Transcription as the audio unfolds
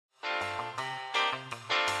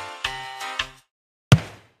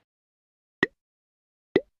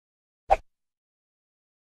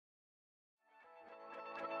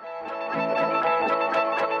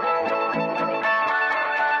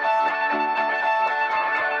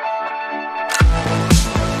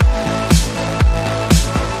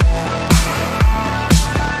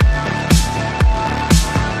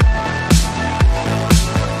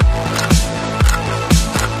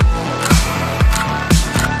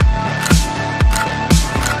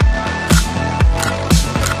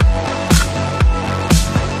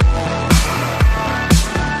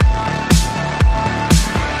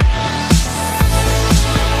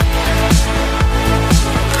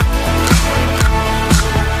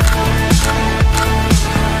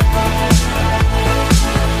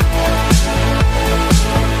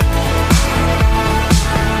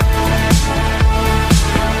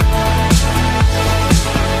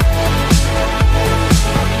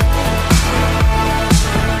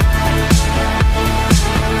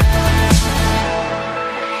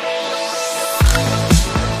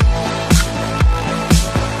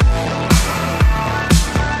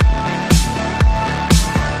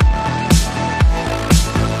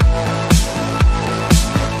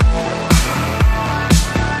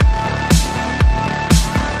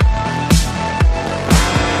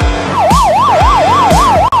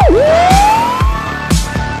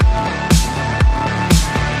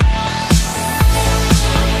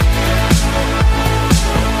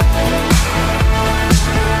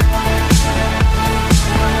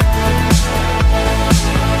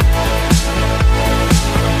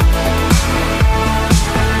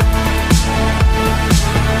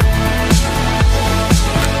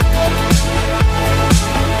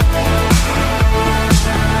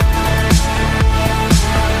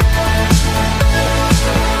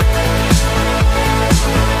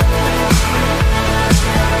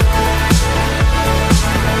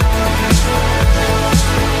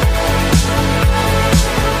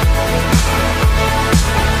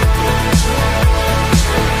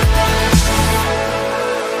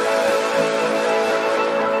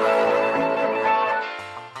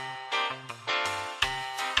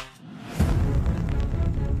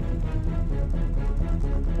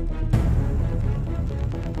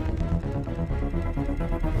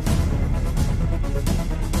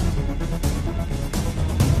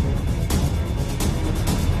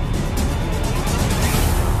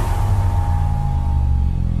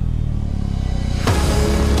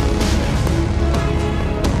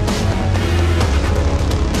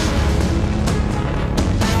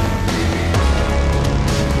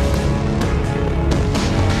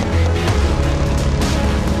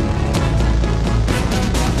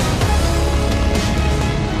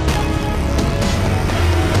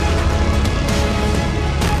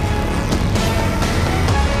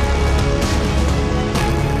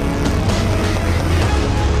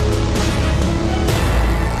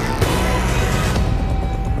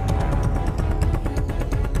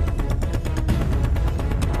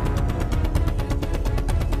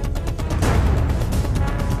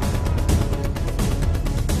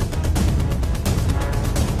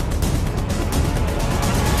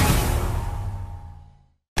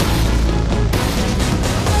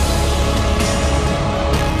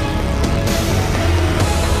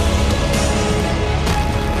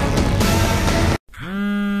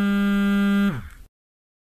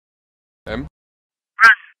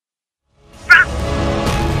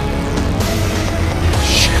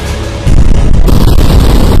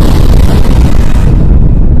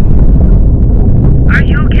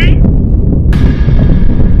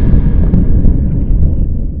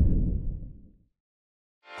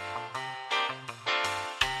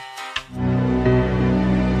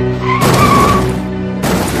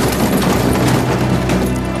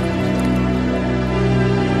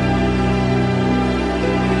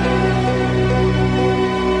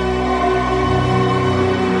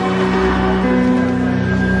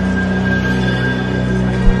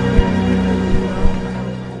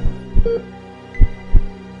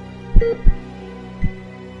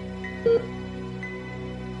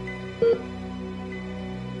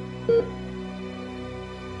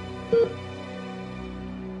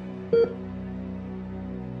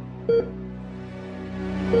There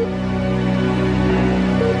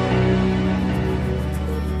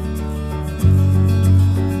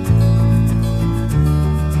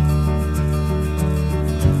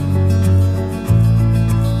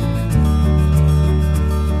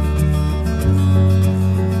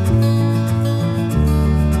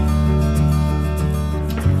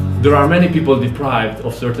are many people deprived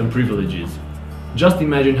of certain privileges. Just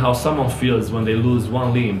imagine how someone feels when they lose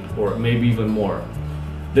one limb, or maybe even more.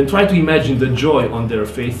 Then try to imagine the joy on their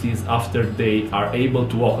faces after they are able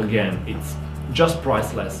to walk again. It's just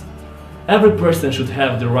priceless. Every person should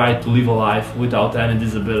have the right to live a life without any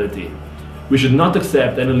disability. We should not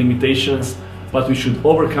accept any limitations, but we should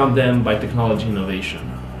overcome them by technology innovation.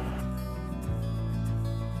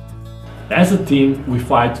 As a team, we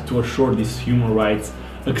fight to assure these human rights,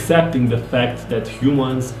 accepting the fact that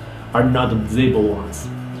humans are not the disabled ones.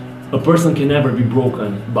 A person can never be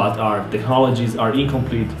broken, but our technologies are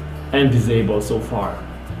incomplete and disabled so far.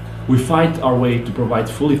 We fight our way to provide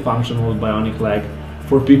fully functional bionic leg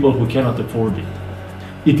for people who cannot afford it.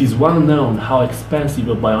 It is well known how expensive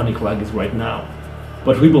a bionic leg is right now,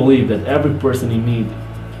 but we believe that every person in need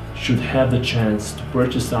should have the chance to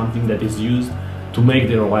purchase something that is used to make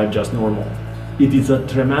their life just normal. It is a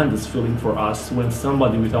tremendous feeling for us when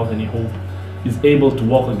somebody without any hope is able to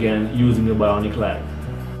walk again using a bionic leg.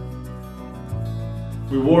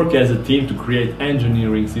 We work as a team to create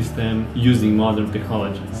engineering system using modern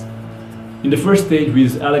technologies. In the first stage, we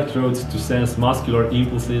use electrodes to sense muscular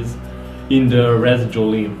impulses in the residual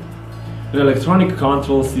limb. An electronic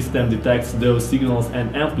control system detects those signals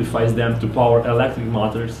and amplifies them to power electric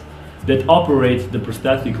motors that operate the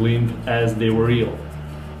prosthetic limb as they were real.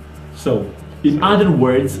 So, in other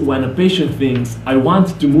words, when a patient thinks, "I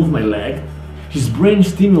want to move my leg," his brain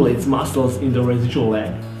stimulates muscles in the residual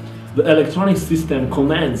leg. The electronic system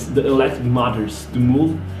commands the electric motors to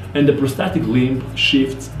move, and the prosthetic limb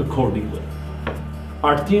shifts accordingly.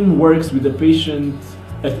 Our team works with the patient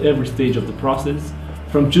at every stage of the process,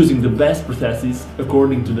 from choosing the best prosthesis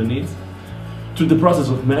according to the needs, to the process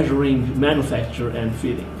of measuring, manufacture, and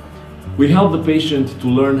fitting. We help the patient to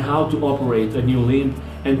learn how to operate a new limb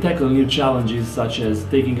and tackle new challenges such as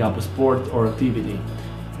taking up a sport or activity.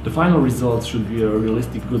 The final result should be a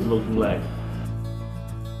realistic, good-looking leg.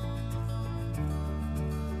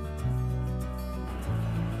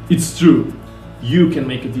 It's true, you can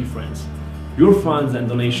make a difference. Your funds and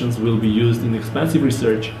donations will be used in expensive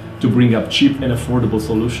research to bring up cheap and affordable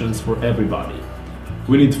solutions for everybody.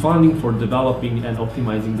 We need funding for developing and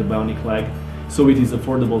optimizing the bionic leg so it is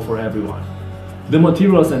affordable for everyone. The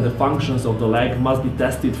materials and the functions of the leg must be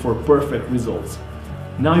tested for perfect results.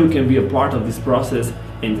 Now you can be a part of this process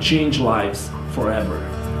and change lives forever.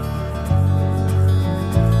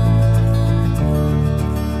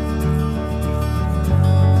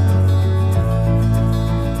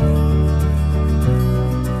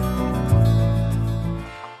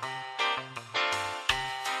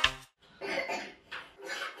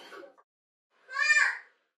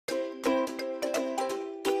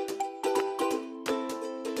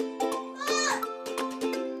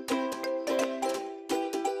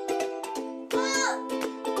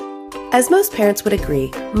 As most parents would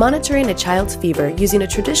agree, monitoring a child's fever using a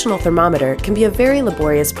traditional thermometer can be a very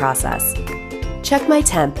laborious process. Check My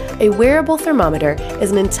Temp, a wearable thermometer,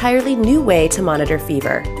 is an entirely new way to monitor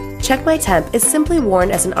fever. Check My Temp is simply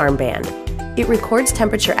worn as an armband. It records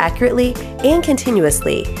temperature accurately and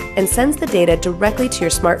continuously and sends the data directly to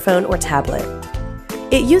your smartphone or tablet.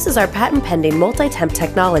 It uses our patent-pending multi-temp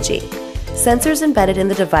technology. Sensors embedded in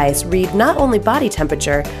the device read not only body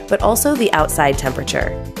temperature, but also the outside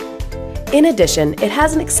temperature. In addition, it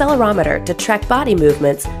has an accelerometer to track body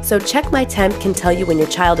movements, so Check My Temp can tell you when your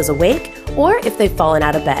child is awake or if they've fallen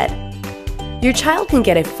out of bed. Your child can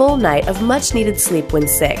get a full night of much-needed sleep when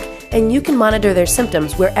sick, and you can monitor their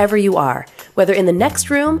symptoms wherever you are, whether in the next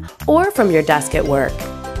room or from your desk at work.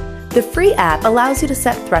 The free app allows you to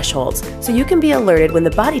set thresholds, so you can be alerted when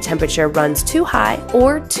the body temperature runs too high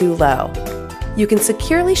or too low. You can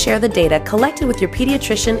securely share the data collected with your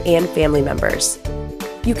pediatrician and family members.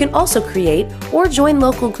 You can also create or join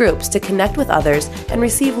local groups to connect with others and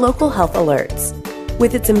receive local health alerts.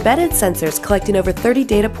 With its embedded sensors collecting over 30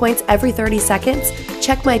 data points every 30 seconds,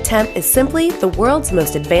 Check My Temp is simply the world's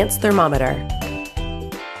most advanced thermometer.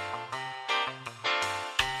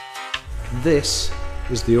 This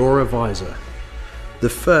is the Aura Visor, the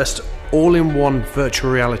first all-in-one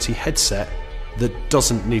virtual reality headset that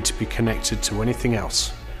doesn't need to be connected to anything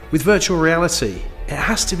else. With virtual reality, it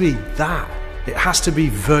has to be that. It has to be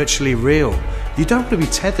virtually real. You don't want to be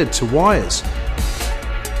tethered to wires.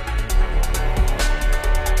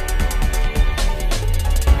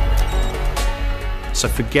 So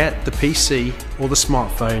forget the PC or the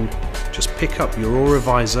smartphone, just pick up your Aura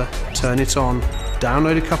Visor, turn it on,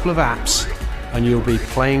 download a couple of apps, and you'll be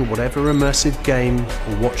playing whatever immersive game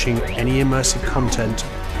or watching any immersive content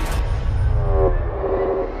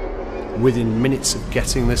within minutes of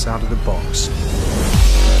getting this out of the box.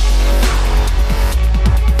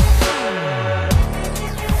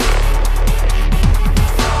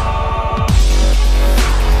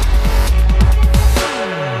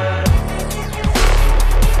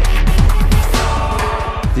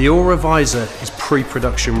 The Aura Visor is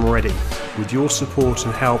pre-production ready. With your support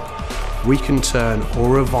and help, we can turn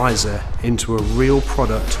Aura Visor into a real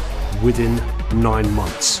product within 9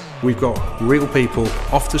 months. We've got real people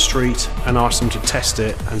off the street and asked them to test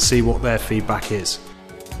it and see what their feedback is.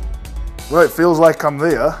 Well, it feels like I'm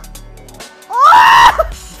there.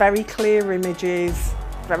 Very clear images,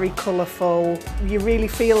 very colourful. You really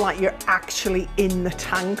feel like you're actually in the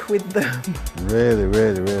tank with them. Really,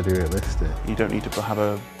 really, really realistic. You don't need to have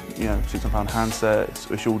a £600 handset,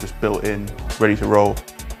 it's all just built in, ready to roll.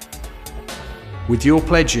 With your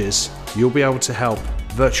pledges, you'll be able to help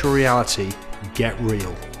virtual reality get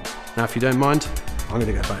real. Now, if you don't mind, I'm going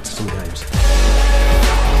to go back to some games.